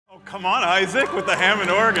Oh, come on, Isaac, with the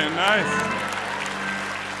Hammond organ. Nice.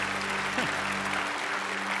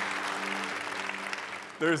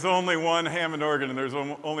 There's only one Hammond organ, and there's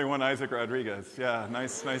only one Isaac Rodriguez. Yeah,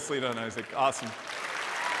 nicely done, Isaac. Awesome.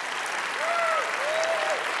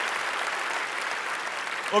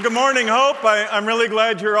 Well, good morning, Hope. I'm really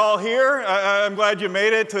glad you're all here. I'm glad you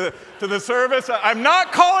made it to the service. I'm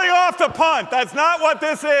not calling off the punt. That's not what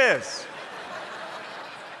this is.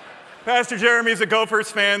 Pastor Jeremy's a Gophers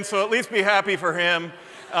fan, so at least be happy for him.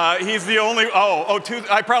 He's the only,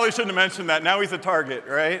 I probably shouldn't have mentioned that. Now he's a target,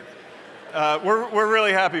 right? We're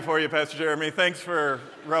really happy for you, Pastor Jeremy. Thanks for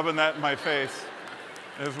rubbing that in my face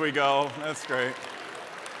as we go. That's great.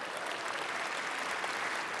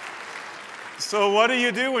 So what do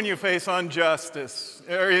you do when you face injustice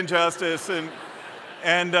and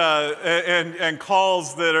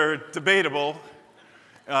calls that are debatable?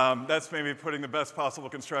 That's maybe putting the best possible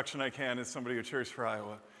construction I can as somebody who cheers for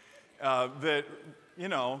Iowa. That,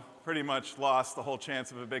 pretty much lost the whole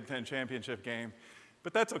chance of a Big Ten championship game.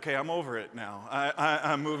 But that's okay, I'm over it now.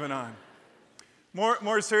 I'm moving on.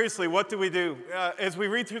 More seriously, what do we do? As we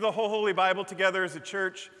read through the whole Holy Bible together as a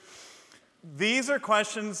church, these are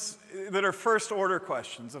questions that are first-order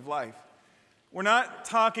questions of life. We're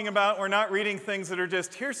not reading things that are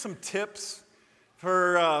just, here's some tips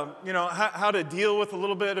for, how to deal with a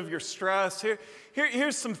little bit of your stress.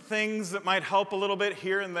 Here's some things that might help a little bit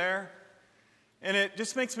here and there. And it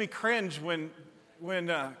just makes me cringe when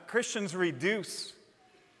Christians reduce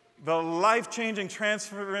the life-changing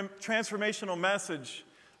transformational message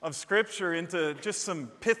of Scripture into just some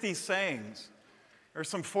pithy sayings or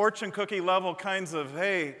some fortune cookie level kinds of,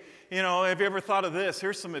 hey, have you ever thought of this?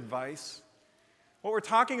 Here's some advice. What we're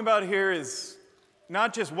talking about here is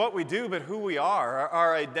not just what we do, but who we are,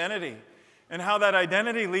 our identity, and how that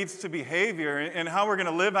identity leads to behavior, and how we're going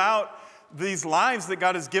to live out these lives that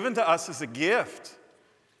God has given to us as a gift.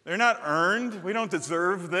 They're not earned. We don't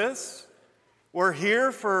deserve this. We're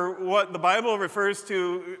here for what the Bible refers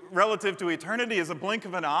to relative to eternity as a blink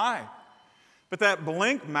of an eye. But that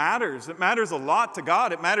blink matters. It matters a lot to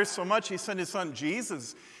God. It matters so much He sent His Son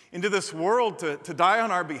Jesus into this world to die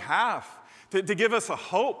on our behalf, to give us a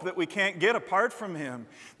hope that we can't get apart from Him.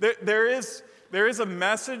 There is a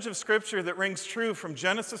message of Scripture that rings true from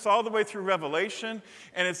Genesis all the way through Revelation,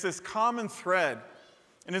 and it's this common thread.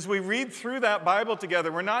 And as we read through that Bible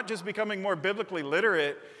together, we're not just becoming more biblically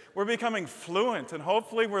literate, we're becoming fluent, and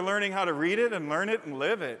hopefully we're learning how to read it and learn it and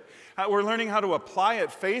live it. We're learning how to apply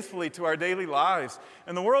it faithfully to our daily lives.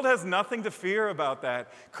 And the world has nothing to fear about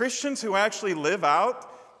that. Christians who actually live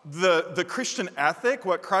out the Christian ethic,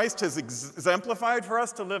 what Christ has exemplified for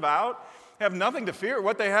us to live out, have nothing to fear.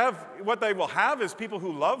 What they will have is people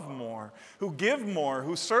who love more, who give more,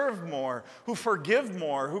 who serve more, who forgive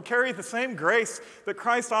more, who carry the same grace that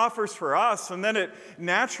Christ offers for us, and then it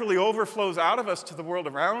naturally overflows out of us to the world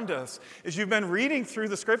around us. As you've been reading through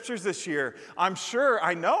the Scriptures this year, I've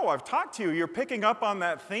talked to you, you're picking up on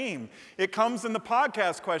that theme. It comes in the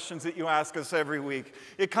podcast questions that you ask us every week.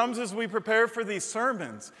 It comes as we prepare for these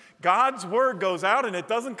sermons. God's Word goes out and it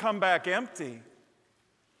doesn't come back empty.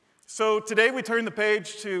 So today we turn the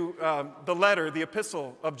page to the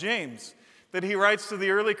epistle of James that he writes to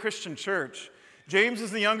the early Christian church. James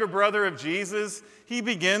is the younger brother of Jesus. He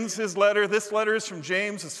begins his letter. This letter is from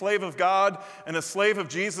James, a slave of God and a slave of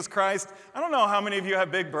Jesus Christ. I don't know how many of you have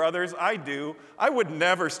big brothers. I do. I would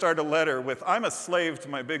never start a letter with, I'm a slave to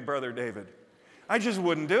my big brother David. I just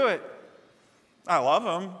wouldn't do it. I love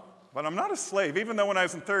him. But I'm not a slave, even though when I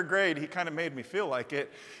was in third grade, he kind of made me feel like it.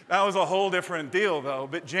 That was a whole different deal, though.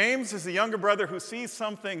 But James is the younger brother who sees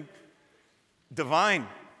something divine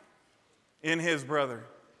in his brother.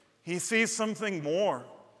 He sees something more,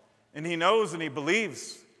 and he knows and he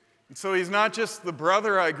believes. And so he's not just the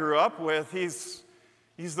brother I grew up with. He's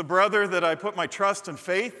the brother that I put my trust and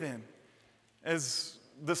faith in as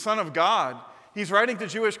the Son of God. He's writing to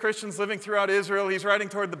Jewish Christians living throughout Israel. He's writing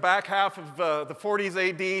toward the back half of the 40s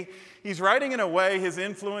AD. He's writing in a way, his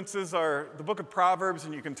influences are the book of Proverbs,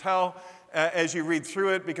 and you can tell as you read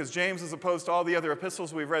through it, because James, as opposed to all the other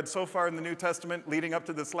epistles we've read so far in the New Testament leading up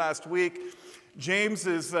to this last week, James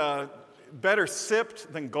is better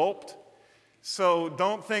sipped than gulped. So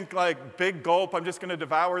don't think like big gulp, I'm just going to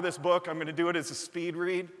devour this book, I'm going to do it as a speed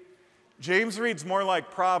read. James reads more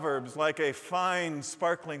like Proverbs, like a fine,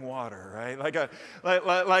 sparkling water, right? Like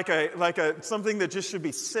something that just should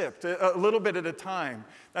be sipped a little bit at a time.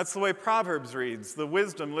 That's the way Proverbs reads, the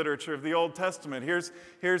wisdom literature of the Old Testament.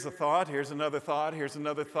 Here's a thought, here's another thought, here's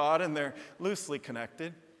another thought, and they're loosely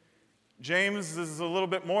connected. James is a little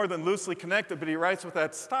bit more than loosely connected, but he writes with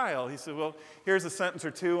that style. He said, well, here's a sentence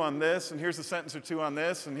or two on this, and here's a sentence or two on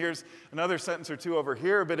this, and here's another sentence or two over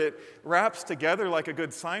here, but it wraps together like a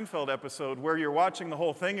good Seinfeld episode where you're watching the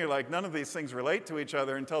whole thing, you're like, none of these things relate to each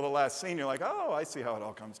other until the last scene. You're like, oh, I see how it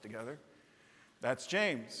all comes together. That's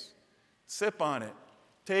James. Sip on it.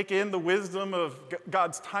 Take in the wisdom of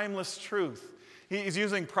God's timeless truth. He's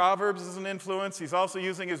using Proverbs as an influence. He's also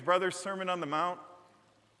using his brother's Sermon on the Mount.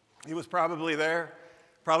 He was probably there,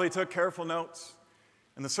 probably took careful notes.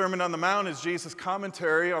 And the Sermon on the Mount is Jesus'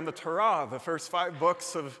 commentary on the Torah, the first 5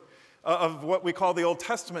 books of what we call the Old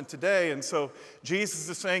Testament today. And so Jesus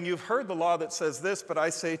is saying, you've heard the law that says this, but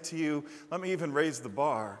I say to you, let me even raise the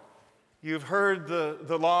bar. You've heard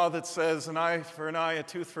the law that says an eye for an eye, a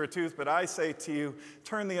tooth for a tooth, but I say to you,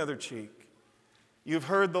 turn the other cheek. You've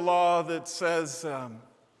heard the law that says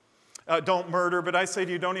don't murder, but I say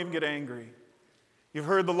to you, don't even get angry. You've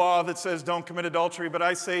heard the law that says don't commit adultery, but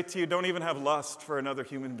I say to you, don't even have lust for another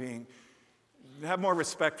human being. Have more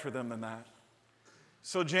respect for them than that.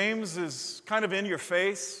 So James is kind of in your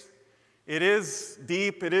face. It is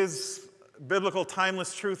deep. It is biblical,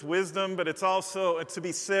 timeless truth, wisdom, but it's also to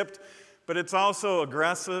be sipped, but it's also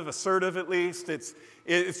aggressive, assertive at least.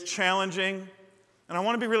 It's challenging. And I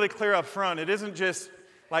want to be really clear up front. It isn't just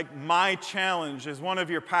like my challenge as one of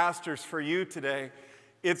your pastors for you today.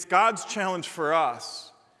 It's God's challenge for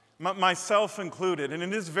us, myself included. And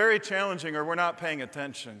it is very challenging or we're not paying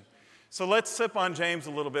attention. So let's sip on James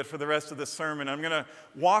a little bit for the rest of this sermon. I'm going to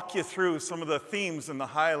walk you through some of the themes and the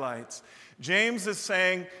highlights. James is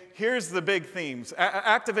saying, here's the big themes.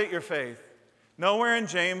 Activate your faith. Nowhere in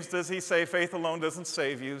James does he say faith alone doesn't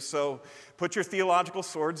save you, so put your theological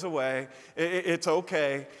swords away. It's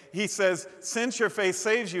okay. He says, since your faith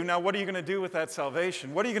saves you, now what are you going to do with that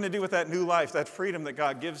salvation? What are you going to do with that new life, that freedom that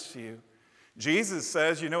God gives to you? Jesus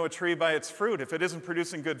says, you know a tree by its fruit. If it isn't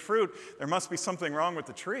producing good fruit, there must be something wrong with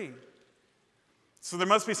the tree. So there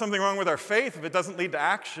must be something wrong with our faith if it doesn't lead to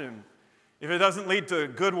action. If it doesn't lead to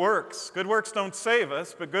good works don't save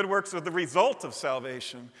us, but good works are the result of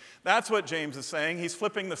salvation. That's what James is saying. He's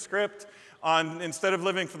flipping the script on, instead of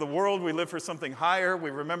living for the world, we live for something higher. We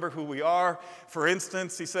remember who we are. For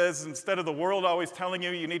instance, he says, instead of the world always telling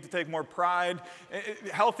you need to take more pride,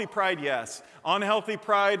 healthy pride, yes. Unhealthy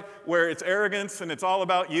pride, where it's arrogance and it's all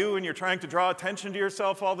about you and you're trying to draw attention to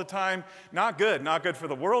yourself all the time, not good. Not good for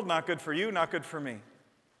the world, not good for you, not good for me.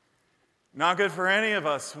 Not good for any of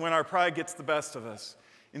us when our pride gets the best of us.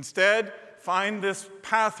 Instead, find this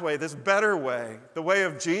pathway, this better way, the way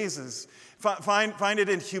of Jesus. Find it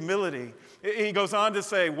in humility. He goes on to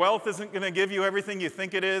say, wealth isn't going to give you everything you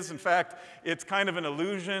think it is. In fact, it's kind of an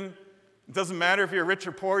illusion. It doesn't matter if you're rich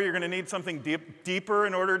or poor, you're going to need something deeper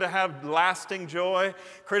in order to have lasting joy.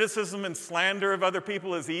 Criticism and slander of other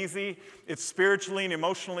people is easy. It's spiritually and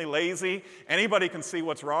emotionally lazy. Anybody can see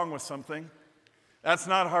what's wrong with something. That's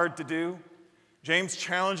not hard to do. James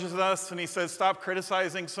challenges us and he says, stop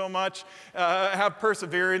criticizing so much. Have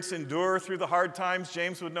perseverance, endure through the hard times.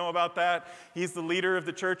 James would know about that. He's the leader of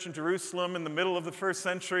the church in Jerusalem in the middle of the first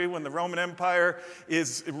century when the Roman Empire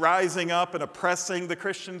is rising up and oppressing the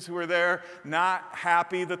Christians who are there, not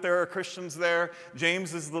happy that there are Christians there.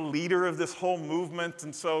 James is the leader of this whole movement,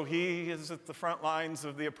 and so he is at the front lines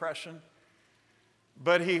of the oppression.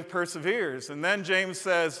 But he perseveres. And then James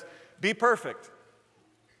says, be perfect.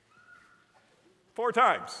 4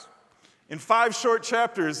 times. In 5 short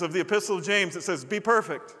chapters of the Epistle of James, it says, be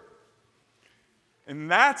perfect.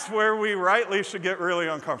 And that's where we rightly should get really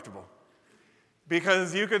uncomfortable.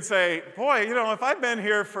 Because you could say, boy, if I've been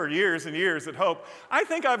here for years and years at Hope, I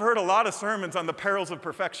think I've heard a lot of sermons on the perils of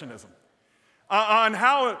perfectionism, on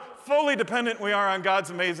how fully dependent we are on God's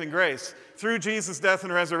amazing grace through Jesus' death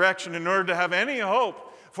and resurrection in order to have any hope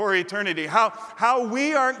for eternity, how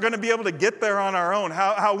we aren't going to be able to get there on our own,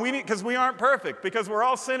 because we aren't perfect, because we're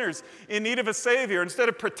all sinners in need of a Savior, instead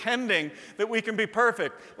of pretending that we can be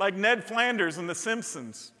perfect, like Ned Flanders in The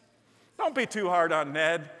Simpsons. Don't be too hard on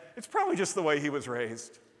Ned. It's probably just the way he was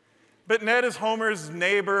raised. But Ned is Homer's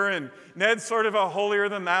neighbor, and Ned's sort of a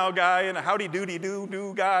holier-than-thou guy and a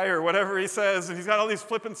howdy-doody-doo-doo guy or whatever he says, and he's got all these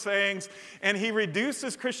flippant sayings, and he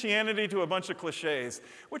reduces Christianity to a bunch of cliches,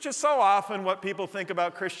 which is so often what people think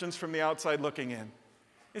about Christians from the outside looking in.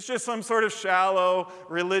 It's just some sort of shallow,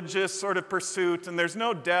 religious sort of pursuit, and there's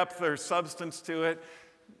no depth or substance to it.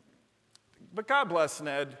 But God bless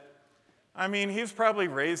Ned. I mean, he's probably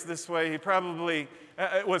raised this way. He probably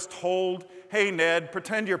was told, hey, Ned,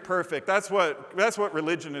 pretend you're perfect. That's what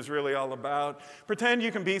religion is really all about. Pretend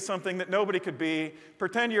you can be something that nobody could be.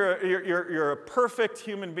 Pretend you're a perfect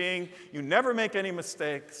human being. You never make any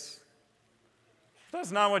mistakes.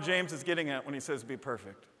 That's not what James is getting at when he says be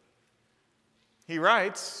perfect. He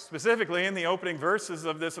writes, specifically in the opening verses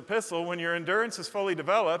of this epistle, when your endurance is fully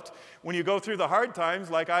developed, when you go through the hard times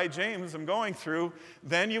like I, James, am going through,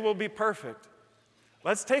 then you will be perfect.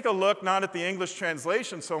 Let's take a look not at the English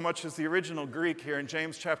translation so much as the original Greek here in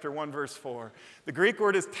James chapter 1, verse 4. The Greek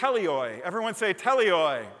word is teleoi. Everyone say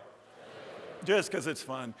teleoi. Just because it's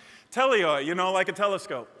fun. Teleoi, like a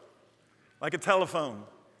telescope, like a telephone,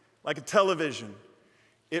 like a television.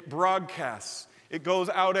 It broadcasts. It goes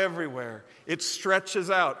out everywhere. It stretches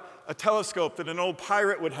out. A telescope that an old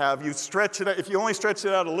pirate would have, you stretch it out. If you only stretch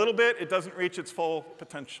it out a little bit, it doesn't reach its full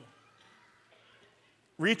potential.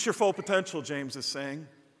 Reach your full potential, James is saying.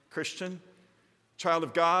 Christian, child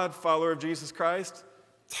of God, follower of Jesus Christ,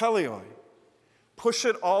 teleoi. Push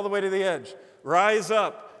it all the way to the edge. Rise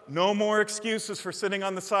up. No more excuses for sitting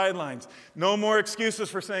on the sidelines. No more excuses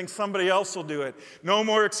for saying somebody else will do it. No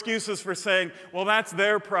more excuses for saying, well, that's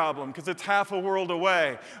their problem because it's half a world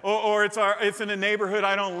away. Or it's in a neighborhood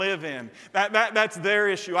I don't live in. That's their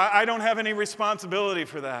issue. I don't have any responsibility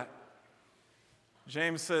for that.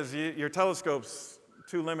 James says, your telescope's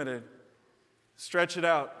too limited. Stretch it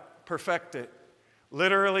out. Perfect it.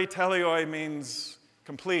 Literally, teleoi means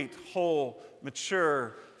complete, whole,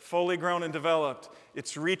 mature, fully grown and developed.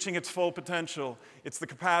 It's reaching its full potential. It's the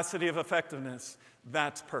capacity of effectiveness.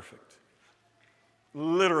 That's perfect.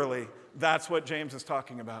 Literally, that's what James is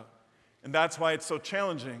talking about. And that's why it's so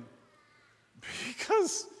challenging.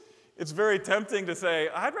 Because it's very tempting to say,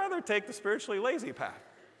 I'd rather take the spiritually lazy path,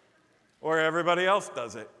 or everybody else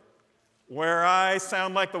does it, where I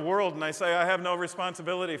sound like the world and I say I have no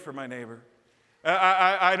responsibility for my neighbor.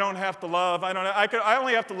 I don't have to love. I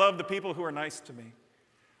only have to love the people who are nice to me.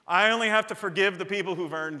 I only have to forgive the people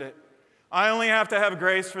who've earned it. I only have to have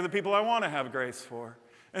grace for the people I want to have grace for,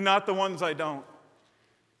 and not the ones I don't.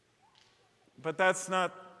 But that's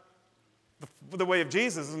not the way of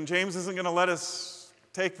Jesus, and James isn't going to let us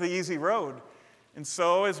take the easy road. And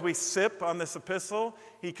so as we sip on this epistle,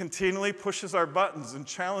 he continually pushes our buttons and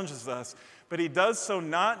challenges us. But he does so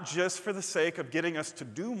not just for the sake of getting us to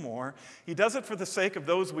do more. He does it for the sake of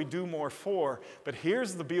those we do more for. But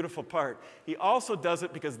here's the beautiful part. He also does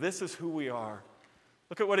it because this is who we are.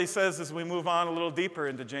 Look at what he says as we move on a little deeper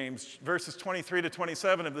into James, verses 23 to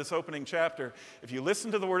 27 of this opening chapter. If you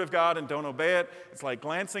listen to the word of God and don't obey it, it's like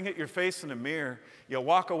glancing at your face in a mirror. You'll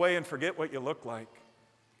walk away and forget what you look like.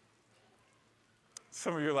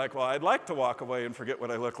 Some of you are like, well, I'd like to walk away and forget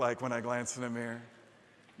what I look like when I glance in a mirror.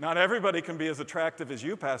 Not everybody can be as attractive as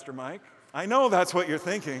you, Pastor Mike. I know that's what you're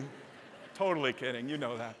thinking. Totally kidding, you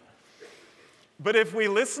know that. But if we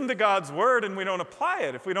listen to God's word and we don't apply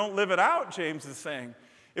it, if we don't live it out, James is saying,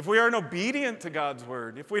 if we aren't obedient to God's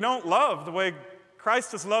word, if we don't love the way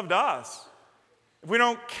Christ has loved us, if we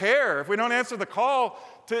don't care, if we don't answer the call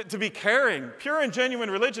to be caring, pure and genuine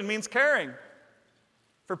religion means caring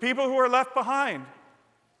for people who are left behind,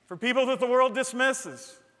 for people that the world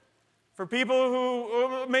dismisses, for people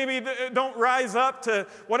who maybe don't rise up to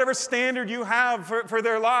whatever standard you have for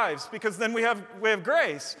their lives, because then we have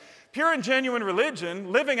grace. Pure and genuine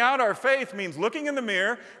religion, living out our faith, means looking in the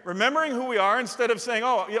mirror, remembering who we are, instead of saying,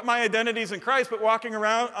 oh, my identity's in Christ, but walking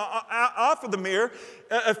around off of the mirror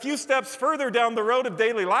a few steps further down the road of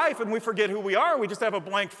daily life, and we forget who we are. We just have a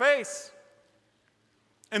blank face.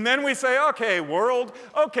 And then we say, okay, world,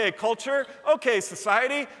 okay, culture, okay,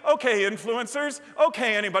 society, okay, influencers,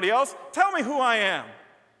 okay, anybody else, tell me who I am.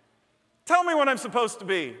 Tell me what I'm supposed to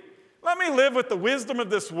be. Let me live with the wisdom of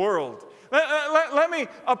this world. Let me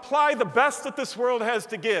apply the best that this world has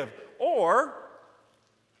to give. Or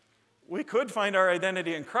we could find our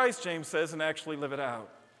identity in Christ, James says, and actually live it out,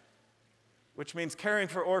 which means caring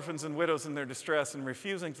for orphans and widows in their distress and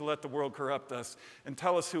refusing to let the world corrupt us and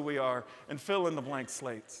tell us who we are and fill in the blank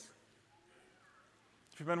slates.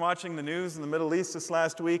 If you've been watching the news in the Middle East this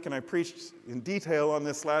last week, and I preached in detail on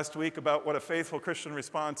this last week about what a faithful Christian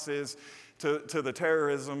response is to the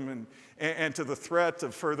terrorism and to the threat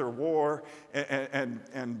of further war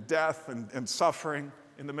and death and suffering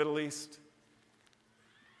in the Middle East.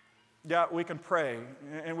 Yeah, we can pray,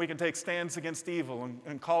 and we can take stands against evil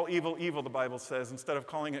and call evil evil, the Bible says, instead of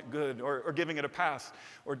calling it good or giving it a pass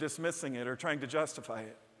or dismissing it or trying to justify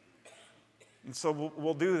it. And so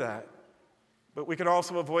we'll do that. But we can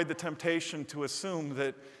also avoid the temptation to assume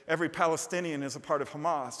that every Palestinian is a part of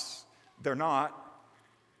Hamas. They're not.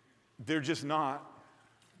 They're just not.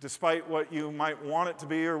 Despite what you might want it to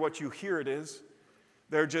be or what you hear it is,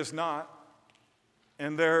 they're just not.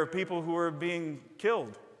 And there are people who are being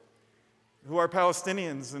killed, who are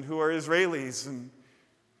Palestinians and who are Israelis. And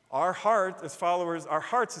our hearts as followers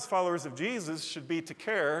of Jesus should be to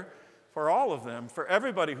care for all of them, for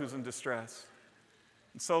everybody who's in distress.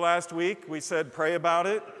 And so last week we said, pray about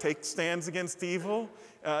it, take stands against evil,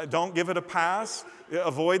 don't give it a pass,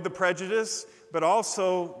 avoid the prejudice, but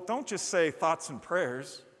also don't just say thoughts and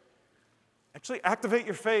prayers. Actually activate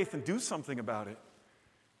your faith and do something about it.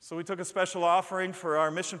 So we took a special offering for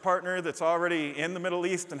our mission partner that's already in the Middle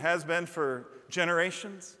East and has been for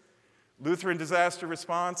generations, Lutheran Disaster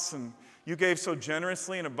Response, and you gave so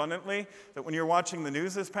generously and abundantly that when you're watching the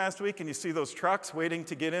news this past week and you see those trucks waiting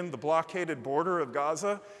to get in the blockaded border of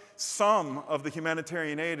Gaza, some of the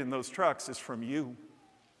humanitarian aid in those trucks is from you,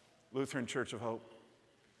 Lutheran Church of Hope.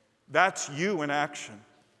 That's you in action.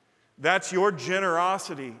 That's your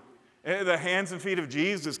generosity. The hands and feet of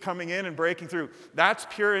Jesus coming in and breaking through. That's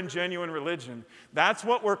pure and genuine religion. That's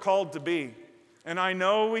what we're called to be. And I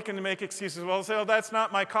know we can make excuses. Well, say, oh, that's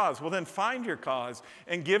not my cause. Well, then find your cause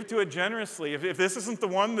and give to it generously. If this isn't the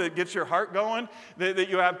one that gets your heart going, that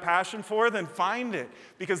you have passion for, then find it.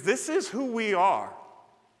 Because this is who we are.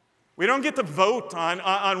 We don't get to vote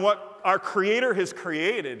on what our Creator has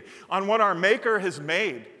created, on what our Maker has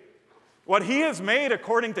made. What He has made,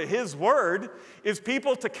 according to His Word, is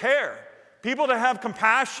people to care, people to have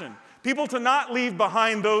compassion, people to not leave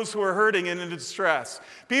behind those who are hurting and in distress,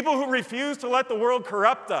 people who refuse to let the world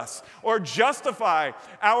corrupt us or justify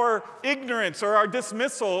our ignorance or our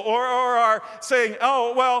dismissal or our saying,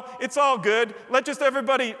 oh, well, it's all good. Let just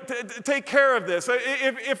everybody take care of this.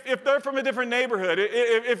 If they're from a different neighborhood,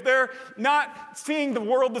 if they're not seeing the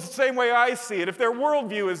world the same way I see it, if their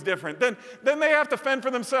worldview is different, then they have to fend for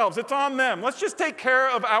themselves. It's on them. Let's just take care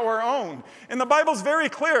of our own. And the Bible's very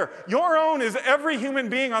clear. Your own is every human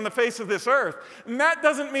being on the face of this earth. And that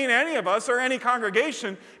doesn't mean any of us or any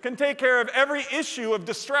congregation can take care of every issue of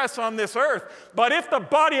distress on this earth. But if the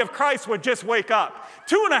body of Christ would just wake up,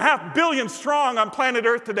 2.5 billion strong on planet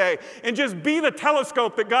Earth today, and just be the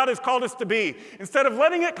telescope that God has called us to be, instead of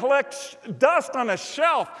letting it collect dust on a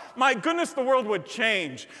shelf, my goodness, the world would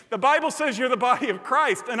change. The Bible says you're the body of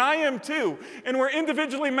Christ, and I am too, and we're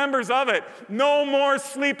individually members of it. No more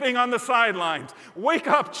sleeping on the sidelines. Wake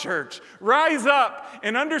up, church. Rise up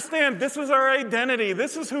and understand this is our identity.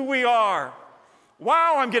 This is who we are.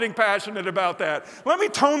 Wow, I'm getting passionate about that. Let me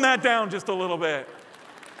tone that down just a little bit.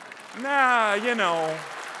 Nah,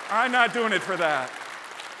 I'm not doing it for that.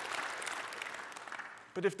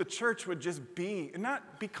 But if the church would just be, and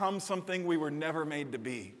not become something we were never made to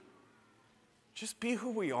be, just be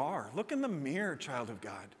who we are. Look in the mirror, child of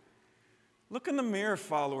God. Look in the mirror,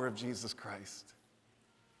 follower of Jesus Christ.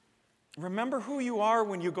 Remember who you are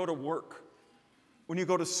when you go to work, when you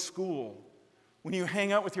go to school, when you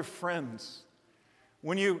hang out with your friends,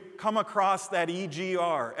 when you come across that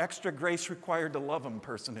EGR, extra grace required to love them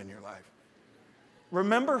person in your life.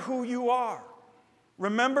 Remember who you are.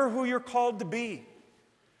 Remember who you're called to be.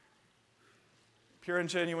 Pure and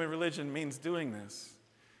genuine religion means doing this,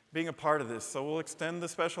 being a part of this. So we'll extend the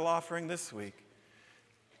special offering this week.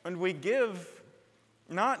 And we give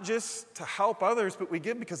not just to help others, but we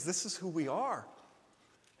give because this is who we are.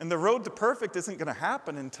 And the road to perfect isn't going to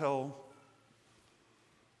happen until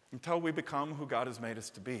we become who God has made us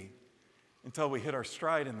to be, until we hit our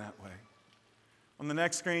stride in that way. On the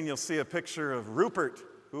next screen, you'll see a picture of Rupert,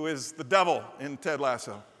 who is the devil in Ted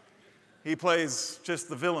Lasso. He plays just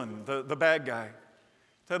the villain, the bad guy.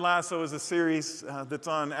 Ted Lasso is a series that's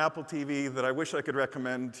on Apple TV that I wish I could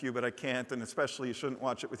recommend to you, but I can't, and especially you shouldn't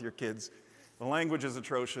watch it with your kids. The language is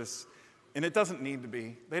atrocious, and it doesn't need to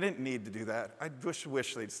be. They didn't need to do that. I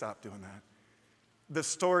wish they'd stop doing that. The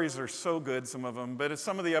stories are so good, some of them, but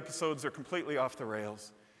some of the episodes are completely off the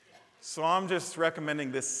rails. So I'm just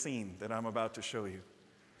recommending this scene that I'm about to show you,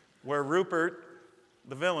 where Rupert,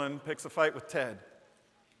 the villain, picks a fight with Ted.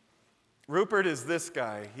 Rupert is this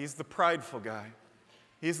guy. He's the prideful guy.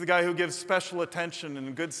 He's the guy who gives special attention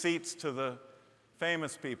and good seats to the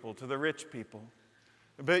famous people, to the rich people.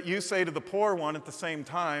 But you say to the poor one at the same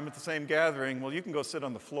time, at the same gathering, well, you can go sit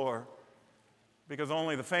on the floor because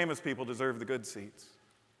only the famous people deserve the good seats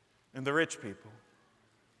and the rich people.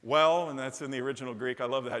 Well, and that's in the original Greek. I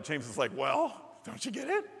love that. James is like, well, don't you get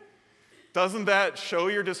it? Doesn't that show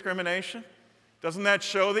your discrimination? Doesn't that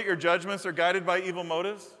show that your judgments are guided by evil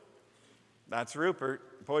motives? That's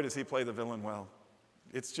Rupert. Boy, does he play the villain well.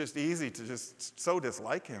 It's just easy to just so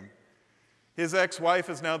dislike him. His ex-wife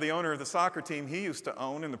is now the owner of the soccer team he used to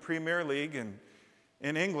own in the Premier League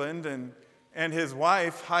in England, and his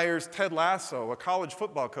wife hires Ted Lasso, a college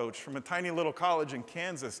football coach from a tiny little college in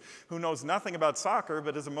Kansas who knows nothing about soccer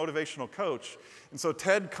but is a motivational coach. And so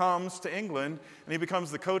Ted comes to England, and he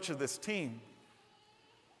becomes the coach of this team.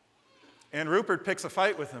 And Rupert picks a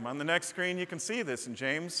fight with him. On the next screen, you can see this. And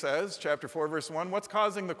James says, chapter 4, verse 1, what's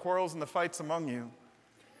causing the quarrels and the fights among you?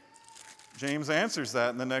 James answers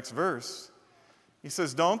that in the next verse. He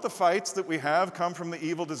says, don't the fights that we have come from the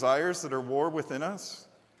evil desires that are war within us?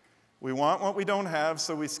 We want what we don't have,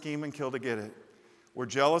 so we scheme and kill to get it. We're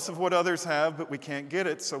jealous of what others have, but we can't get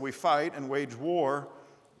it, so we fight and wage war,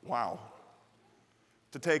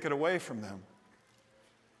 to take it away from them.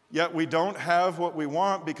 Yet we don't have what we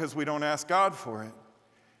want because we don't ask God for it.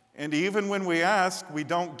 And even when we ask, we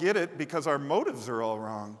don't get it because our motives are all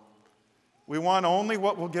wrong. We want only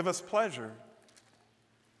what will give us pleasure.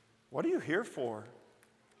 What are you here for?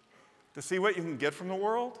 To see what you can get from the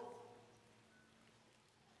world?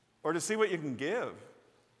 Or to see what you can give?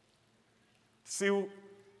 To see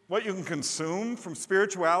what you can consume from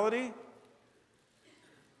spirituality?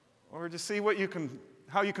 Or to see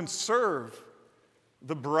how you can serve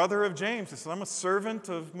the brother of James? He says, I'm a servant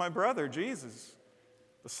of my brother, Jesus,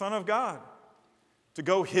 the Son of God. To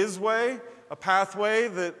go his way, a pathway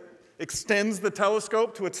that extends the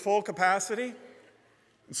telescope to its full capacity.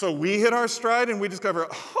 And so we hit our stride and we discover,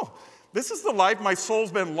 this is the life my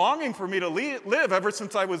soul's been longing for me to live ever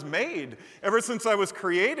since I was made, ever since I was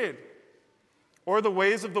created. Or the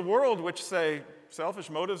ways of the world which say selfish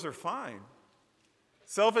motives are fine.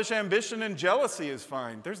 Selfish ambition and jealousy is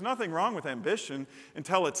fine. There's nothing wrong with ambition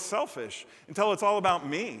until it's selfish, until it's all about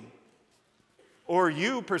me. Or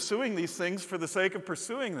you pursuing these things for the sake of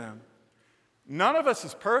pursuing them. None of us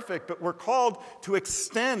is perfect, but we're called to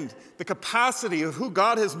extend the capacity of who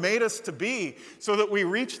God has made us to be so that we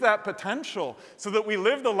reach that potential, so that we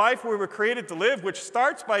live the life we were created to live, which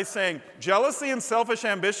starts by saying jealousy and selfish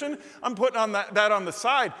ambition, I'm putting that on the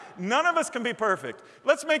side. None of us can be perfect.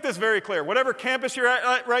 Let's make this very clear. Whatever campus you're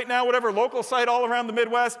at right now, whatever local site all around the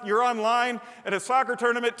Midwest, you're online at a soccer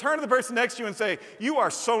tournament, turn to the person next to you and say, you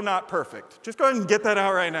are so not perfect. Just go ahead and get that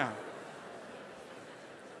out right now.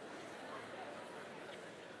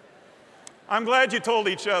 I'm glad you told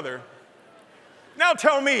each other. Now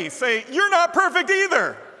tell me, say, you're not perfect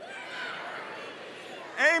either.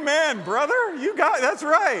 Amen, brother. That's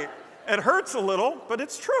right. It hurts a little, but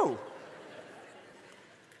it's true.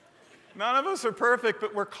 None of us are perfect,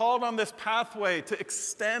 but we're called on this pathway to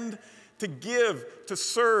extend, to give, to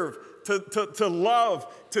serve, to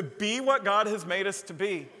love, to be what God has made us to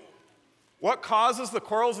be. What causes the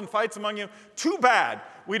quarrels and fights among you? Too bad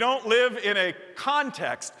we don't live in a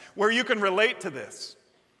context where you can relate to this.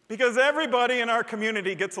 Because everybody in our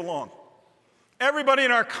community gets along. Everybody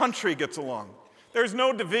in our country gets along. There's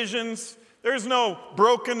no divisions. There's no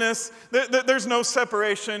brokenness. There's no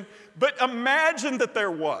separation. But imagine that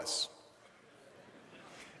there was.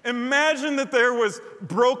 Imagine that there was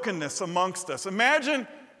brokenness amongst us. Imagine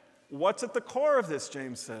what's at the core of this,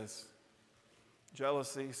 James says.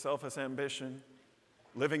 Jealousy, selfish ambition,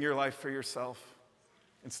 living your life for yourself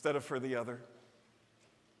instead of for the other.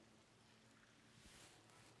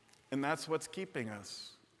 And that's what's keeping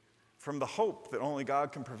us from the hope that only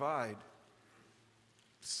God can provide.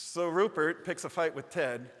 So Rupert picks a fight with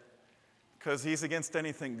Ted because he's against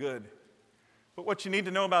anything good. But what you need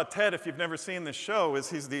to know about Ted, if you've never seen this show, is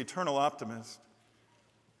he's the eternal optimist.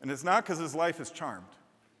 And it's not because his life is charmed.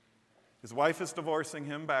 His wife is divorcing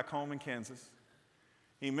him back home in Kansas.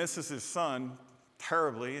 He misses his son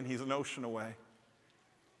terribly, and he's an ocean away.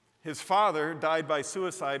 His father died by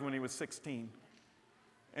suicide when he was 16.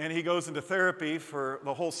 And he goes into therapy for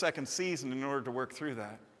the whole second season in order to work through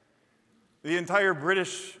that. The entire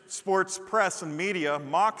British sports press and media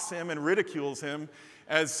mocks him and ridicules him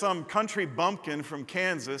as some country bumpkin from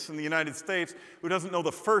Kansas in the United States who doesn't know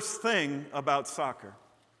the first thing about soccer.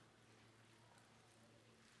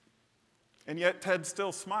 And yet Ted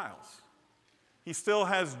still smiles. He still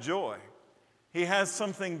has joy. He has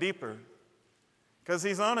something deeper. Because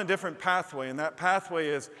he's on a different pathway, and that pathway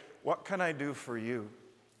is, what can I do for you?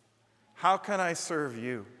 How can I serve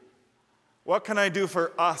you? What can I do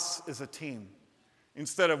for us as a team?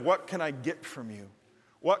 Instead of, what can I get from you?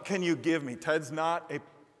 What can you give me? Ted's not a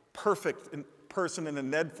perfect person in a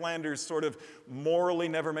Ned Flanders sort of morally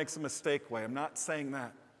never makes a mistake way. I'm not saying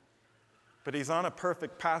that. But he's on a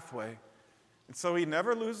perfect pathway. And so he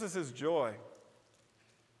never loses his joy.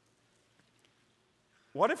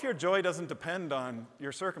 What if your joy doesn't depend on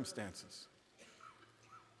your circumstances?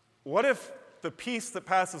 What if the peace that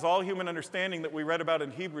passes all human understanding that we read about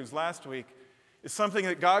in Hebrews last week is something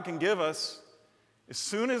that God can give us as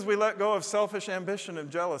soon as we let go of selfish ambition and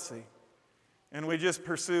jealousy and we just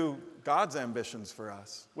pursue God's ambitions for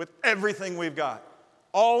us with everything we've got,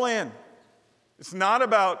 all in. It's not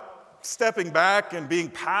about stepping back and being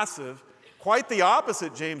passive. Quite the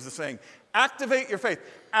opposite, James is saying. Activate your faith.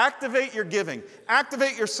 Activate your giving.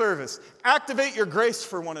 Activate your service. Activate your grace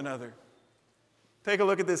for one another. Take a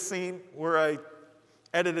look at this scene where I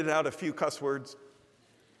edited out a few cuss words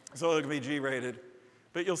so it can be G-rated.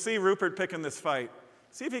 But you'll see Rupert picking this fight.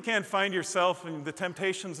 See if you can't find yourself in the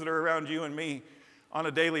temptations that are around you and me on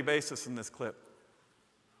a daily basis in this clip.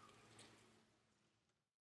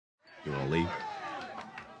 You want to leave?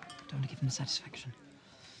 Don't want to give him satisfaction.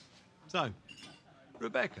 So,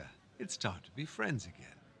 Rebecca, it's time to be friends again.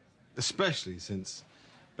 Especially since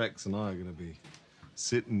Bex and I are going to be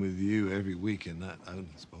sitting with you every week in that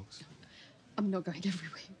owner's box. I'm not going every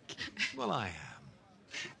week. Well, I am.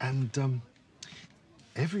 And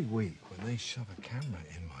every week when they shove a camera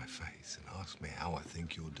in my face and ask me how I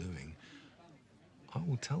think you're doing, I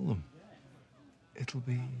will tell them it'll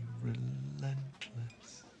be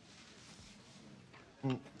relentless.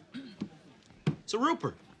 So,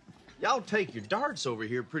 Rupert, y'all take your darts over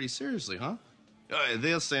here pretty seriously, huh?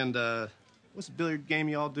 This and, what's the billiard game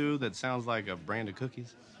y'all do that sounds like a brand of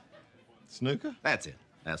cookies? Snooker? That's it.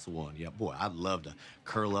 That's the one. Yeah, boy, I'd love to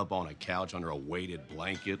curl up on a couch under a weighted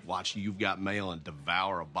blanket, watch You've Got Mail, and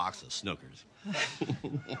devour a box of Snookers.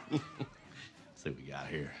 See what we got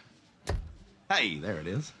here. Hey, there it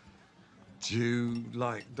is. Do you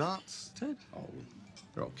like darts, Ted? Oh,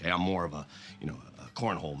 they're okay. I'm more of a, a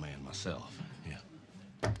cornhole man myself.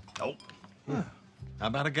 Yeah. Oh. Yeah. How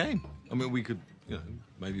about a game? I mean, we could,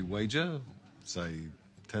 maybe wager, say,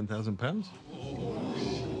 £10,000?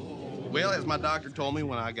 Well, as my doctor told me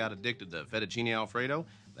when I got addicted to fettuccine Alfredo,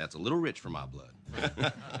 that's a little rich for my blood.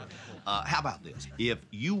 How about this? If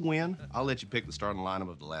you win, I'll let you pick the starting lineup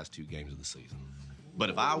of the last 2 games of the season. But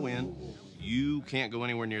if I win, you can't go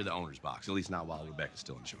anywhere near the owner's box, at least not while Rebecca's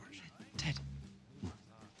still in charge. Ted,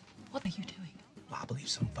 what are you doing? Well, I believe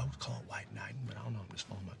some folks call it white knighting, but I don't know. I'm just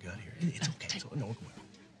following my gut here. It's okay. No,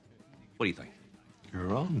 what do you think?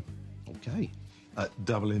 You're on. Okay.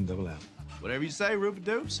 Double in, double out. Whatever you say, Rupert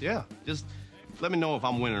Dupes. Yeah. Just let me know if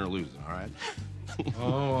I'm winning or losing, all right?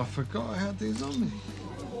 Oh, I forgot I had these on me.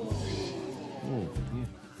 Oh, yeah.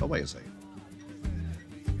 Oh, wait a second.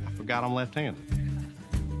 I forgot I'm left-handed.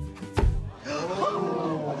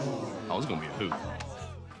 Oh, it's gonna be a hoot.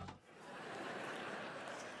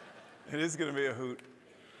 It is going to be a hoot.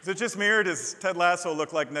 Is it just me, or does Ted Lasso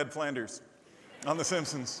look like Ned Flanders on The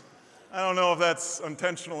Simpsons? I don't know if that's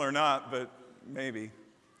intentional or not, but maybe.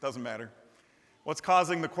 Doesn't matter. What's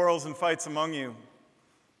causing the quarrels and fights among you?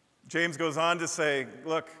 James goes on to say,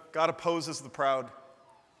 look, God opposes the proud.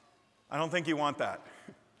 I don't think you want that.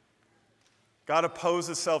 God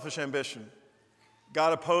opposes selfish ambition.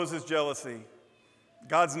 God opposes jealousy.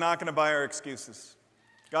 God's not going to buy our excuses.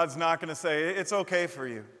 God's not going to say, it's okay for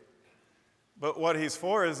you. But what he's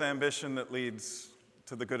for is ambition that leads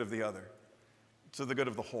to the good of the other, to the good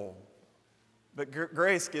of the whole. But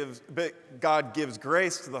God gives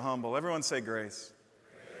grace to the humble. Everyone say grace.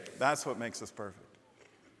 That's what makes us perfect.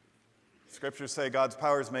 Scriptures say God's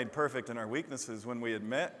power is made perfect in our weaknesses when we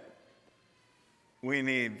admit we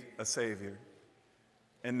need a Savior.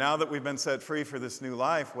 And now that we've been set free for this new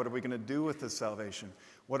life, what are we going to do with this salvation?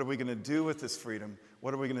 What are we going to do with this freedom?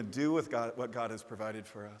 What are we going to do with what God has provided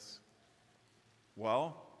for us?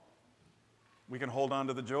 Well, we can hold on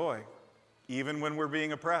to the joy, even when we're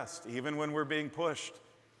being oppressed, even when we're being pushed.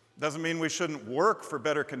 Doesn't mean we shouldn't work for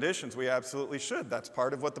better conditions. We absolutely should. That's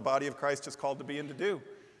part of what the body of Christ is called to be and to do.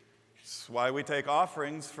 It's why we take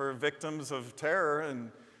offerings for victims of terror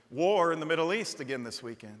and war in the Middle East again this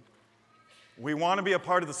weekend. We want to be a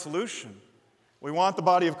part of the solution. We want the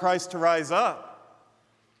body of Christ to rise up.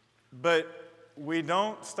 But we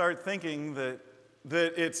don't start thinking that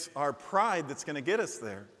it's our pride that's going to get us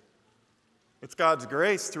there. It's God's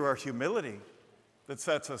grace through our humility that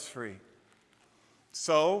sets us free.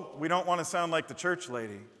 So we don't want to sound like the church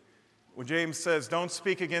lady. When James says, don't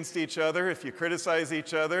speak against each other. If you criticize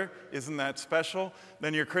each other, isn't that special?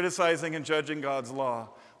 Then you're criticizing and judging God's law.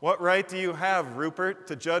 What right do you have, Rupert,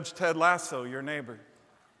 to judge Ted Lasso, your neighbor?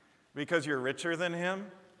 Because you're richer than him?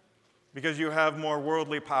 Because you have more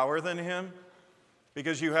worldly power than him?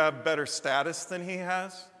 Because you have better status than he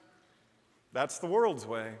has? That's the world's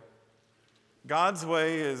way. God's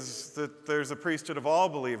way is that there's a priesthood of all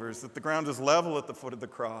believers, that the ground is level at the foot of the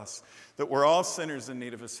cross, that we're all sinners in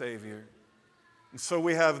need of a Savior. And so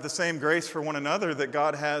we have the same grace for one another that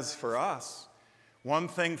God has for us. One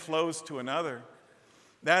thing flows to another.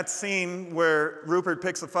 That scene where Rupert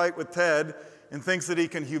picks a fight with Ted and thinks that he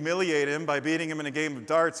can humiliate him by beating him in a game of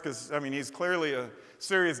darts, because, he's clearly a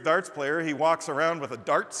serious darts player. He walks around with a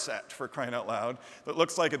dart set, for crying out loud, that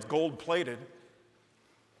looks like it's gold-plated.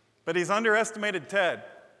 But he's underestimated Ted,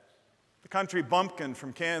 the country bumpkin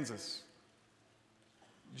from Kansas.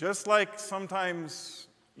 Just like sometimes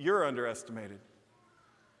you're underestimated.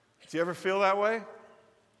 Do you ever feel that way?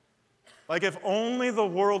 Like if only the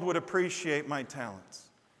world would appreciate my talents.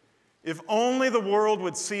 If only the world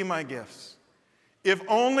would see my gifts. If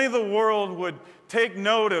only the world would take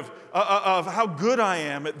note of how good I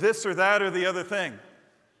am at this or that or the other thing.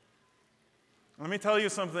 Let me tell you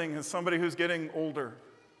something as somebody who's getting older.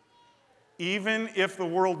 Even if the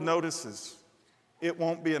world notices, it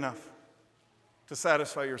won't be enough to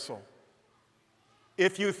satisfy your soul.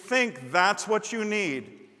 If you think that's what you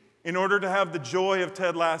need in order to have the joy of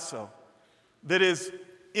Ted Lasso, that is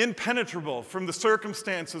impenetrable from the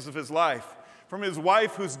circumstances of his life, from his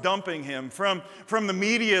wife who's dumping him, from the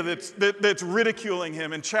media that's ridiculing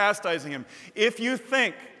him and chastising him, if you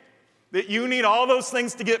think that you need all those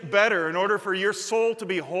things to get better in order for your soul to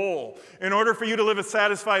be whole, in order for you to live a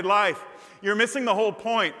satisfied life, you're missing the whole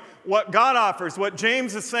point. What God offers, what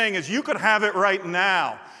James is saying is you could have it right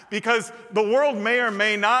now because the world may or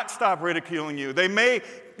may not stop ridiculing you. They may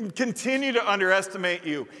continue to underestimate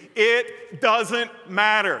you. It doesn't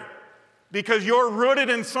matter because you're rooted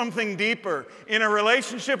in something deeper, in a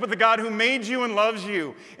relationship with the God who made you and loves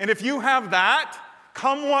you. And if you have that,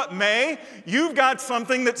 come what may, you've got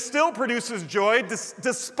something that still produces joy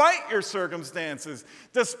despite your circumstances,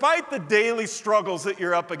 despite the daily struggles that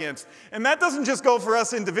you're up against. And that doesn't just go for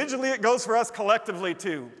us individually, it goes for us collectively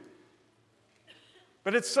too.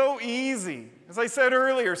 But it's so easy, as I said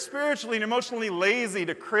earlier, spiritually and emotionally lazy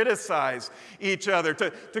to criticize each other,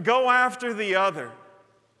 to go after the other.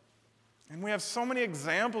 And we have so many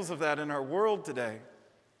examples of that in our world today.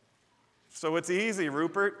 So it's easy,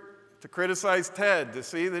 Rupert, to criticize Ted, to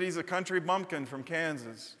see that he's a country bumpkin from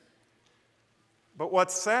Kansas. But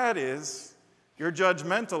what's sad is you're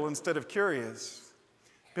judgmental instead of curious.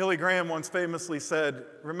 Billy Graham once famously said,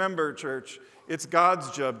 remember, church, it's God's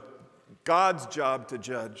job to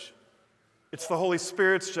judge. It's the Holy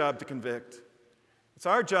Spirit's job to convict. It's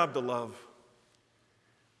our job to love.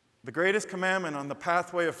 The greatest commandment on the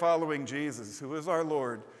pathway of following Jesus, who is our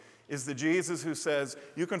Lord, is the Jesus who says,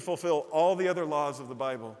 you can fulfill all the other laws of the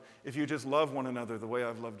Bible if you just love one another the way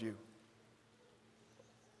I've loved you.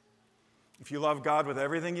 If you love God with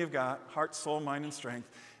everything you've got, heart, soul, mind, and strength,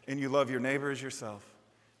 and you love your neighbor as yourself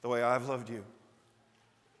the way I've loved you.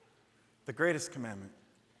 The greatest commandment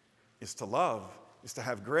is to love, is to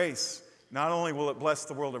have grace. Not only will it bless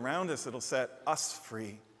the world around us, it'll set us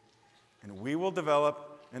free. And we will develop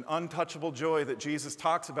an untouchable joy that Jesus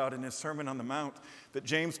talks about in his Sermon on the Mount that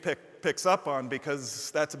James picks up on because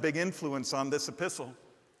that's a big influence on this epistle,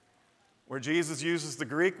 where Jesus uses the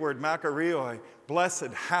Greek word makarioi,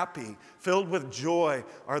 blessed, happy, filled with joy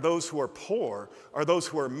are those who are poor, are those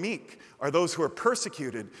who are meek, are those who are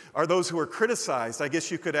persecuted, are those who are criticized. I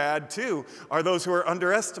guess you could add too, are those who are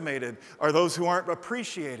underestimated, are those who aren't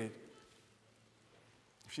appreciated.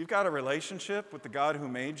 If you've got a relationship with the God who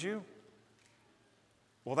made you,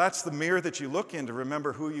 well, that's the mirror that you look in to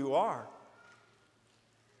remember who you are.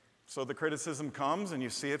 So the criticism comes and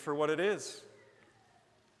you see it for what it is.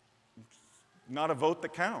 It's not a vote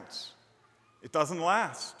that counts. It doesn't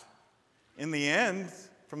last. In the end,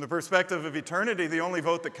 from the perspective of eternity, the only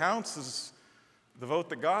vote that counts is the vote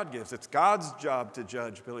that God gives. It's God's job to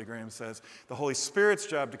judge, Billy Graham says. The Holy Spirit's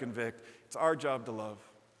job to convict. It's our job to love.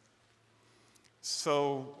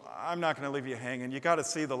 So I'm not going to leave you hanging. You got to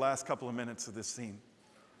see the last couple of minutes of this scene,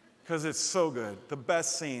 because it's so good. The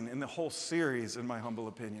best scene in the whole series, in my humble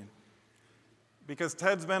opinion. Because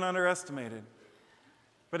Ted's been underestimated.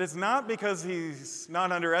 But it's not because he's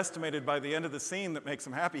not underestimated by the end of the scene that makes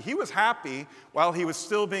him happy. He was happy while he was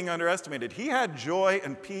still being underestimated. He had joy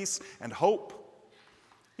and peace and hope.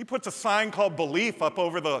 He puts a sign called belief up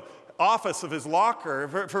over the office of his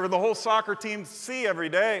locker for the whole soccer team to see every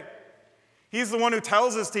day. He's the one who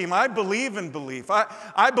tells his team, I believe in belief.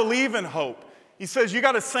 I believe in hope. He says, you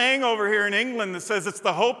got a saying over here in England that says it's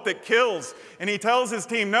the hope that kills. And he tells his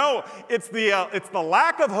team, no, it's the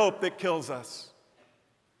lack of hope that kills us.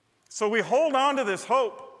 So we hold on to this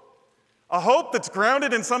hope, a hope that's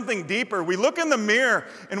grounded in something deeper. We look in the mirror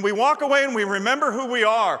and we walk away and we remember who we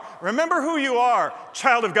are. Remember who you are,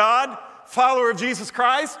 child of God, follower of Jesus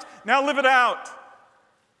Christ. Now live it out.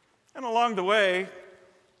 And along the way,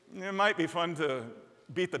 it might be fun to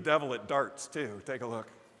beat the devil at darts too. Take a look.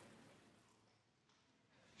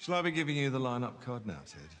 Shall I be giving you the lineup card now,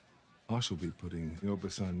 Ted? I shall be putting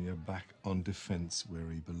Yobasanya back on defence where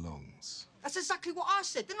he belongs. That's exactly what I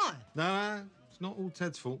said, didn't I? No, it's not all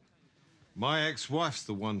Ted's fault. My ex-wife's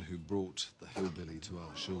the one who brought the hillbilly to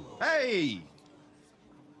our shore. Hey!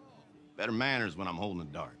 Better manners when I'm holding a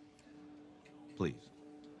dart. Please.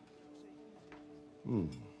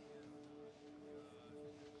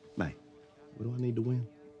 What do I need to win?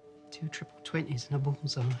 2 triple 20s and a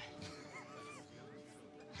bullseye.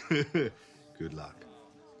 Good luck.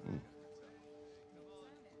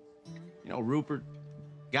 You know, Rupert,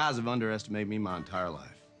 guys have underestimated me my entire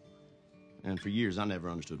life. And for years, I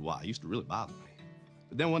never understood why. It used to really bother me.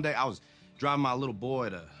 But then one day, I was driving my little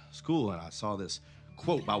boy to school, and I saw this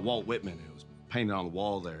quote by Walt Whitman. It was painted on the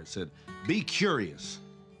wall there. It said, "Be curious,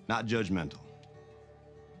 not judgmental."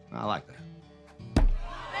 I like that.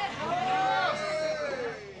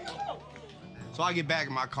 So I get back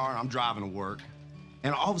in my car, and I'm driving to work,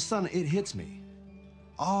 and all of a sudden, it hits me.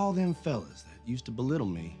 All them fellas that used to belittle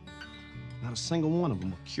me, not a single one of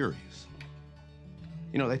them were curious.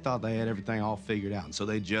 You know, they thought they had everything all figured out, and so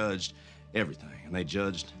they judged everything, and they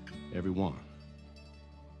judged everyone.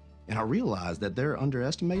 And I realized that they're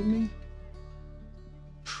underestimating me.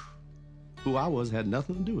 Who I was had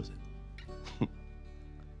nothing to do with it.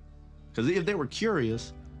 Because if they were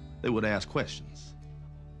curious, they would ask questions,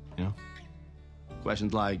 you know?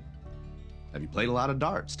 Questions like, have you played a lot of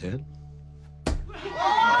darts, Ted?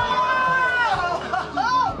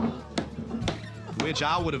 Which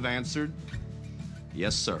I would have answered,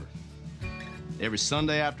 yes, sir. Every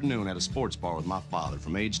Sunday afternoon at a sports bar with my father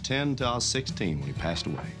from age 10 until I was 16 when he passed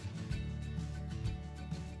away.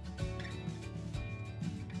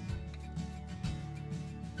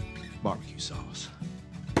 Barbecue sauce.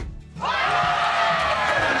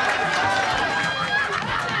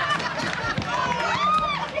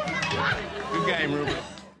 Good game, Rupert.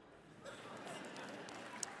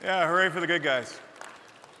 Yeah, hooray for the good guys.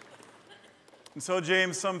 And so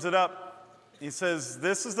James sums it up. He says,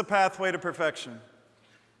 this is the pathway to perfection.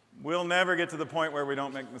 We'll never get to the point where we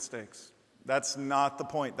don't make mistakes. That's not the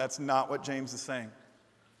point. That's not what James is saying.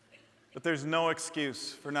 But there's no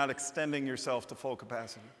excuse for not extending yourself to full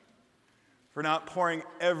capacity, for not pouring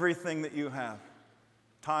everything that you have,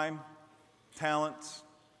 time, talents,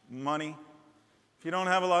 money. If you don't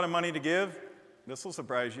have a lot of money to give, this will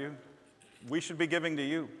surprise you. We should be giving to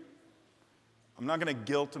you. I'm not going to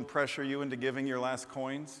guilt and pressure you into giving your last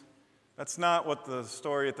coins. That's not what the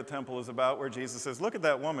story at the temple is about, where Jesus says, look at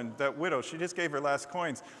that woman, that widow, she just gave her last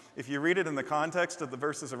coins. If you read it in the context of the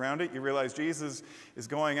verses around it, you realize Jesus is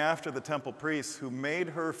going after the temple priests who made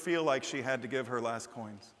her feel like she had to give her last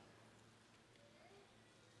coins.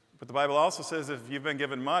 But the Bible also says if you've been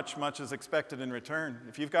given much, much is expected in return.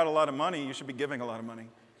 If you've got a lot of money, you should be giving a lot of money.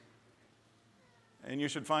 And you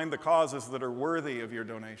should find the causes that are worthy of your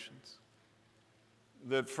donations,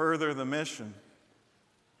 that further the mission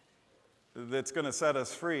that's going to set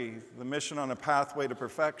us free, the mission on a pathway to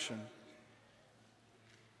perfection.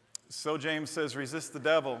 So James says, resist the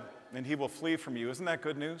devil, and he will flee from you. Isn't that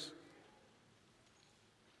good news?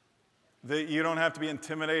 That you don't have to be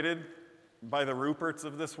intimidated by the Ruperts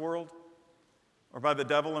of this world or by the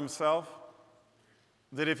devil himself.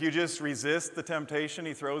 That if you just resist the temptation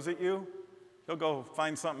he throws at you, he'll go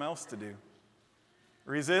find something else to do.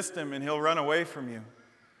 Resist him, and he'll run away from you.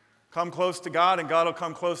 Come close to God, and God will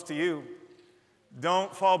come close to you.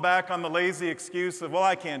 Don't fall back on the lazy excuse of, well,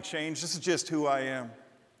 I can't change. This is just who I am.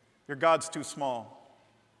 Your God's too small.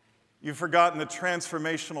 You've forgotten the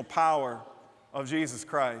transformational power of Jesus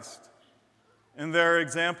Christ. And there are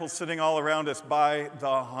examples sitting all around us by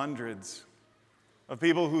the hundreds of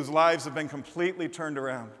people whose lives have been completely turned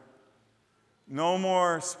around. No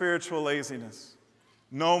more spiritual laziness.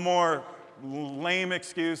 No more lame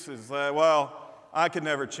excuses. Well, I could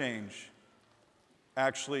never change.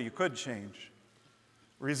 Actually, you could change.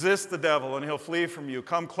 Resist the devil, and he'll flee from you.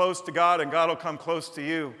 Come close to God, and God will come close to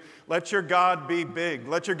you. Let your God be big.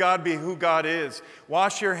 Let your God be who God is.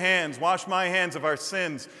 Wash your hands. Wash my hands of our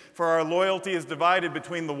sins, for our loyalty is divided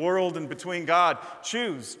between the world and between God.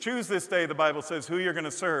 Choose. Choose this day, the Bible says, who you're going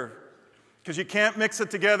to serve. Because you can't mix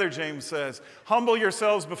it together, James says. Humble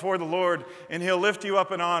yourselves before the Lord, and he'll lift you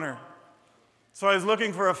up in honor. So I was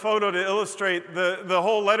looking for a photo to illustrate the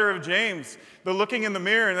whole letter of James, the looking in the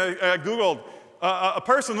mirror, and I Googled a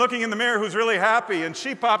person looking in the mirror who's really happy, and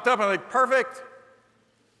she popped up, and I'm like, perfect.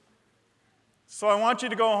 So I want you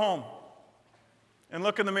to go home and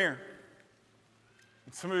look in the mirror.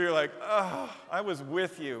 And some of you are like, oh, I was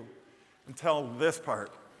with you until this part.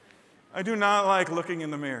 I do not like looking in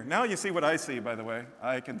the mirror. Now you see what I see, by the way.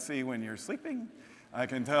 I can see when you're sleeping. I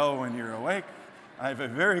can tell when you're awake. I have a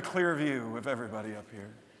very clear view of everybody up here.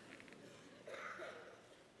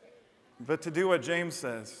 But to do what James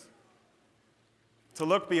says, to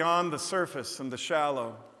look beyond the surface and the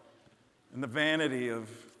shallow and the vanity of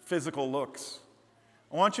physical looks,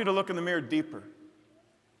 I want you to look in the mirror deeper.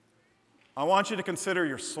 I want you to consider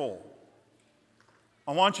your soul.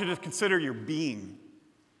 I want you to consider your being,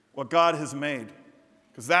 what God has made.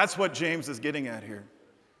 Because that's what James is getting at here.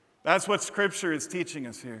 That's what Scripture is teaching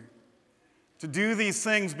us here. To do these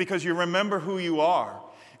things because you remember who you are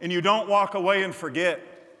and you don't walk away and forget.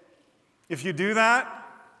 If you do that,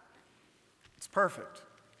 it's perfect.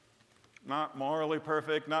 Not morally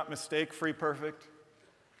perfect, not mistake-free perfect.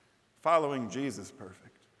 Following Jesus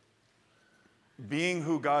perfect. Being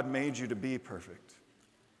who God made you to be perfect.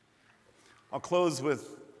 I'll close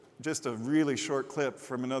with just a really short clip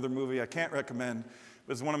from another movie I can't recommend,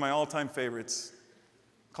 but it's one of my all-time favorites,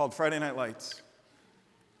 called Friday Night Lights.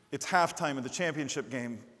 It's halftime of the championship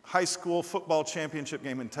game, high school football championship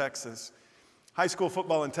game in Texas. High school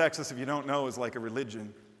football in Texas, if you don't know, is like a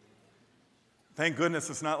religion. Thank goodness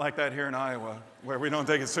it's not like that here in Iowa, where we don't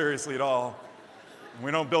take it seriously at all. And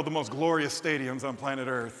we don't build the most glorious stadiums on planet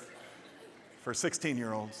Earth for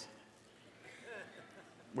 16-year-olds,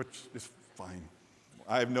 which is fine.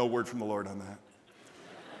 I have no word from the Lord on that.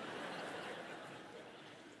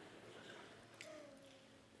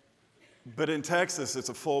 But in Texas, it's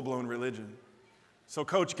a full-blown religion. So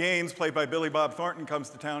Coach Gaines, played by Billy Bob Thornton, comes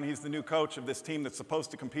to town. He's the new coach of this team that's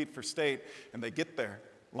supposed to compete for state, and they get there.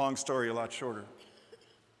 Long story, a lot shorter.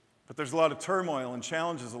 But there's a lot of turmoil and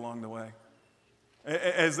challenges along the way.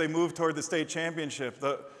 As they move toward the state championship,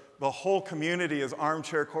 the whole community is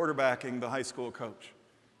armchair quarterbacking the high school coach.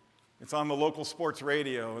 It's on the local sports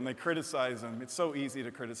radio, and they criticize him. It's so easy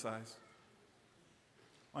to criticize.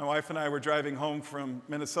 My wife and I were driving home from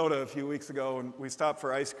Minnesota a few weeks ago, and we stopped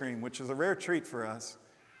for ice cream, which is a rare treat for us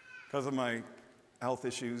because of my health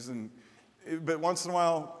issues. But once in a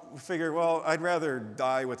while, we figure, well, I'd rather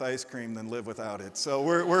die with ice cream than live without it. So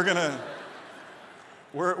we're gonna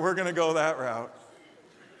go that route.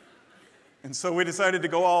 And so we decided to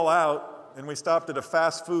go all out, and we stopped at a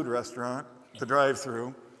fast food restaurant to drive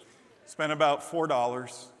through. Spent about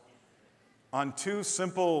 $4 on 2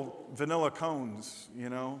 simple vanilla cones,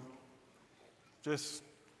 just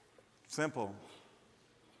simple.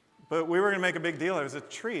 But we were going to make a big deal. It was a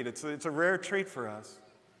treat. It's a rare treat for us.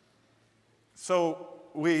 So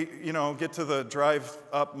we, get to the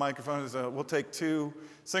drive-up microphone. We'll take 2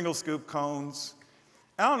 single-scoop cones.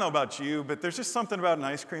 I don't know about you, but there's just something about an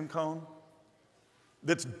ice cream cone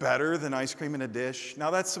that's better than ice cream in a dish.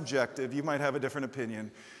 Now, that's subjective. You might have a different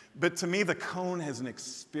opinion. But to me, the cone has an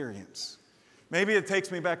experience. Maybe it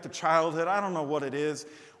takes me back to childhood. I don't know what it is.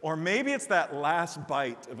 Or maybe it's that last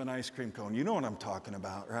bite of an ice cream cone. You know what I'm talking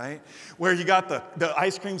about, right? Where you got the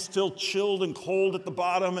ice cream still chilled and cold at the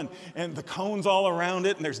bottom and the cones all around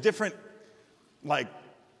it. And there's different,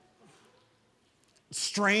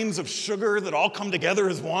 strains of sugar that all come together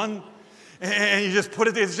as one. And you just put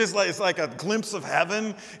it, it's like a glimpse of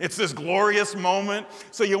heaven. It's this glorious moment.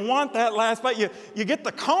 So you want that last bite. You get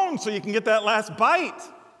the cone so you can get that last bite.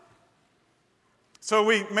 So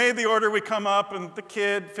we made the order. We come up, and the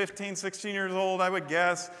kid, 15, 16 years old, I would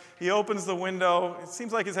guess, he opens the window. It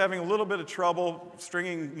seems like he's having a little bit of trouble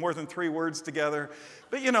stringing more than 3 words together.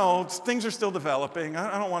 But, things are still developing.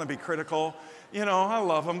 I don't want to be critical. I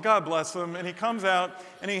love him. God bless him. And he comes out,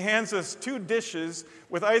 and he hands us 2 dishes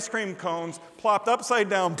with ice cream cones plopped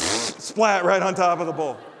upside down, splat right on top of the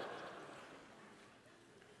bowl.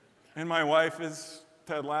 And my wife is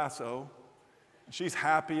Ted Lasso. She's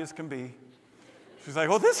happy as can be. She's like,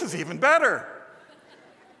 well, this is even better.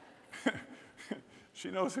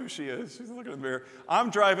 She knows who she is. She's looking in the mirror.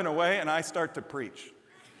 I'm driving away, and I start to preach.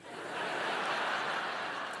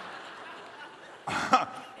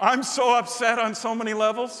 I'm so upset on so many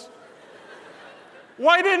levels.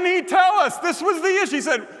 Why didn't he tell us this was the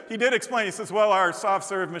issue? He did explain. He says, well, our soft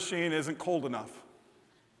serve machine isn't cold enough.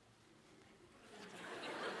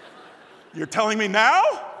 You're telling me now?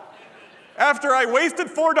 After I wasted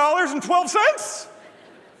 $4.12?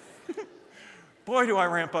 Boy, do I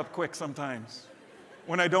ramp up quick sometimes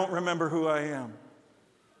when I don't remember who I am.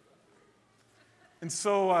 And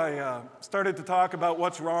so I started to talk about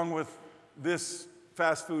what's wrong with this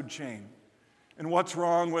fast food chain, and what's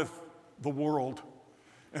wrong with the world,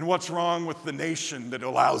 and what's wrong with the nation that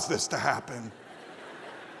allows this to happen.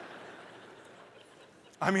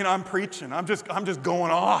 I'm preaching. I'm just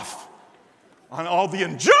going off on all the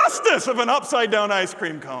injustice of an upside-down ice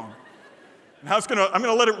cream cone. And how I'm going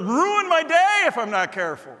to let it ruin my day if I'm not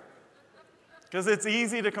careful. Because it's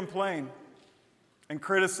easy to complain and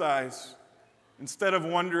criticize instead of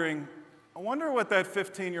wondering, I wonder what that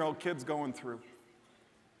 15-year-old kid's going through.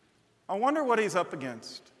 I wonder what he's up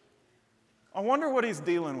against. I wonder what he's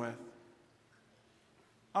dealing with.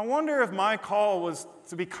 I wonder if my call was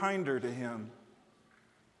to be kinder to him,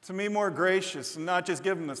 to be more gracious and not just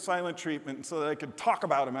give him the silent treatment so that I could talk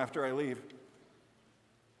about him after I leave.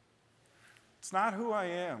 It's not who I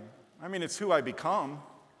am. I mean, it's who I become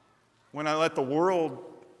when I let the world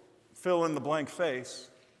fill in the blank face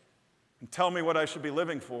and tell me what I should be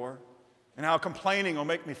living for and how complaining will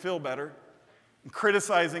make me feel better and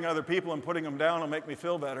criticizing other people and putting them down will make me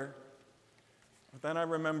feel better. But then I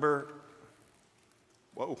remember,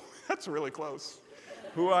 whoa, that's really close,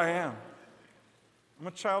 who I am. I'm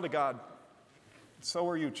a child of God. So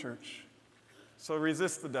are you, church. So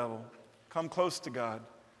resist the devil. Come close to God.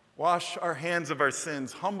 Wash our hands of our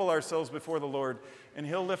sins. Humble ourselves before the Lord, and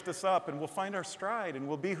He'll lift us up, and we'll find our stride, and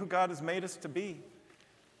we'll be who God has made us to be.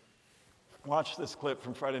 Watch this clip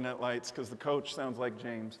from Friday Night Lights, because the coach sounds like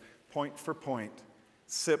James. Point for point,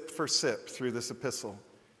 sip for sip through this epistle.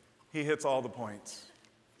 He hits all the points.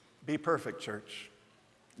 Be perfect, church.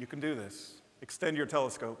 You can do this. Extend your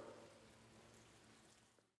telescope.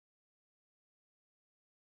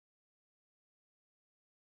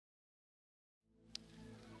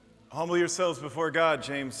 Humble yourselves before God,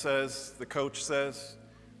 James says, the coach says.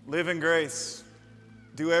 Live in grace.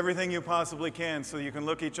 Do everything you possibly can so you can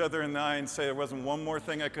look each other in the eye and say, there wasn't one more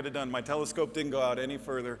thing I could have done. My telescope didn't go out any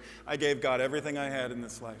further. I gave God everything I had in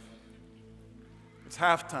this life. It's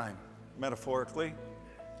halftime, metaphorically.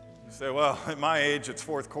 You say, well, at my age, it's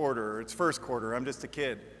fourth quarter, or it's first quarter. I'm just a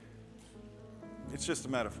kid. It's just a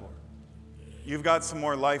metaphor. You've got some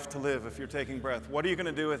more life to live if you're taking breath. What are you going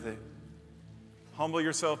to do with it? Humble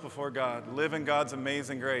yourself before God. Live in God's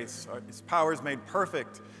amazing grace. His power is made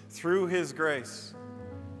perfect through His grace.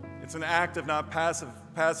 It's an act of not passive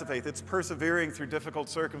faith. It's persevering through difficult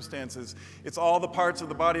circumstances. It's all the parts of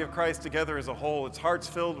the body of Christ together as a whole. It's hearts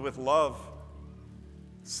filled with love,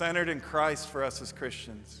 centered in Christ for us as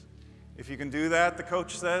Christians. If you can do that, the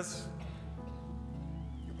coach says,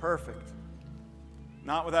 you're perfect.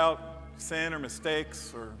 Not without sin or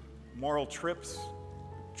mistakes or moral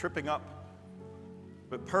tripping up.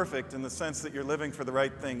 But perfect in the sense that you're living for the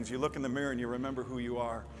right things. You look in the mirror and you remember who you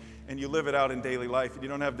are, and you live it out in daily life, and you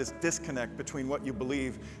don't have this disconnect between what you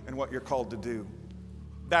believe and what you're called to do.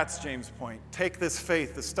 That's James' point. Take this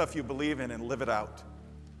faith, the stuff you believe in, and live it out.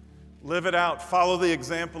 Live it out. Follow the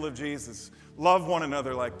example of Jesus. Love one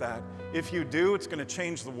another like that. If you do, it's going to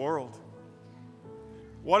change the world.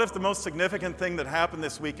 What if the most significant thing that happened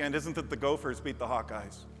this weekend isn't that the Gophers beat the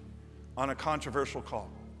Hawkeyes on a controversial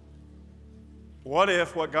call? What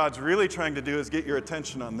if what God's really trying to do is get your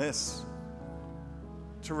attention on this?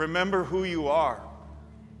 To remember who you are.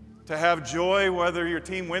 To have joy whether your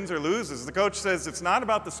team wins or loses. The coach says it's not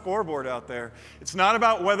about the scoreboard out there. It's not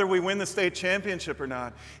about whether we win the state championship or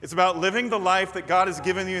not. It's about living the life that God has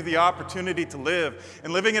given you the opportunity to live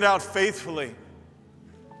and living it out faithfully.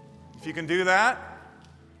 If you can do that,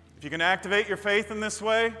 if you can activate your faith in this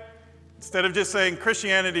way, instead of just saying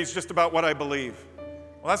Christianity is just about what I believe.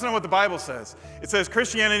 Well, that's not what the Bible says. It says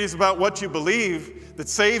Christianity is about what you believe that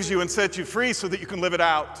saves you and sets you free so that you can live it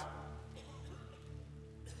out.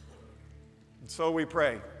 And so we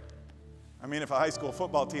pray. I mean, if a high school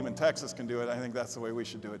football team in Texas can do it, I think that's the way we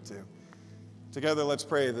should do it too. Together, let's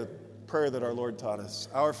pray the prayer that our Lord taught us.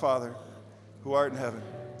 Our Father, who art in heaven,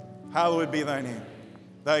 hallowed be thy name.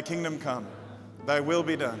 Thy kingdom come, thy will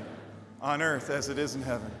be done, on earth as it is in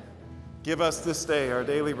heaven. Give us this day our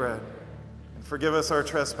daily bread. Forgive us our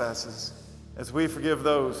trespasses, as we forgive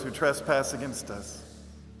those who trespass against us.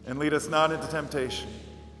 And lead us not into temptation,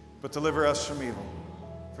 but deliver us from evil.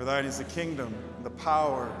 For thine is the kingdom, and the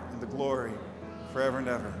power, and the glory, forever and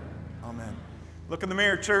ever. Amen. Look in the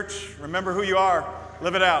mirror, church. Remember who you are.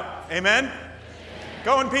 Live it out. Amen?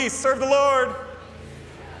 Go in peace. Serve the Lord.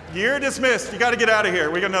 You're dismissed. You got to get out of here.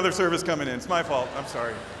 We got another service coming in. It's my fault. I'm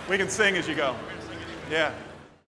sorry. We can sing as you go. Yeah.